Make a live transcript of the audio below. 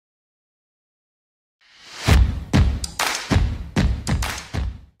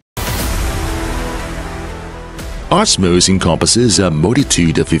Osmos encompasses a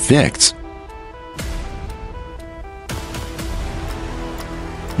multitude of effects.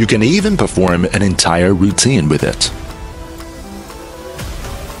 You can even perform an entire routine with it.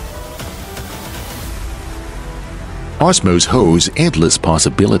 Osmos holds endless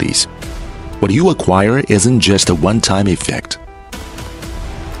possibilities. What you acquire isn't just a one-time effect.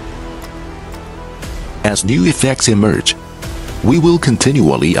 As new effects emerge, we will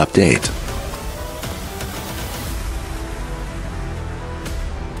continually update.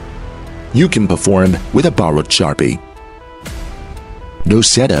 You can perform with a borrowed Sharpie. No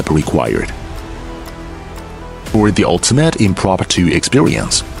setup required. For the ultimate impromptu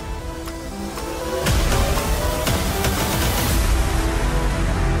experience.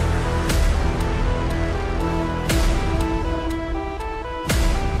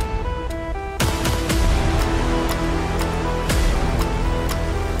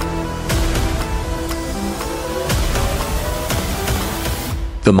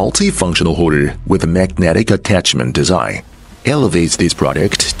 The multifunctional holder with a magnetic attachment design elevates this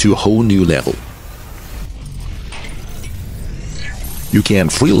product to a whole new level. You can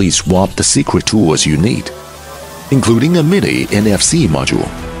freely swap the secret tools you need, including a mini NFC module.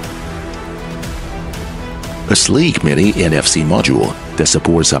 A sleek mini NFC module that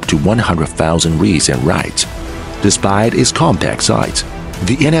supports up to 100,000 reads and writes. Despite its compact size,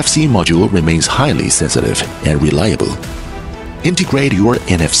 the NFC module remains highly sensitive and reliable. Integrate your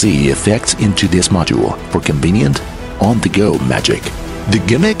NFC effects into this module for convenient, on-the-go magic. The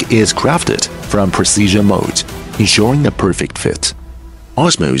gimmick is crafted from precision modes, ensuring a perfect fit.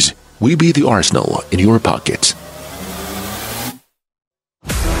 Osmos will be the arsenal in your pocket.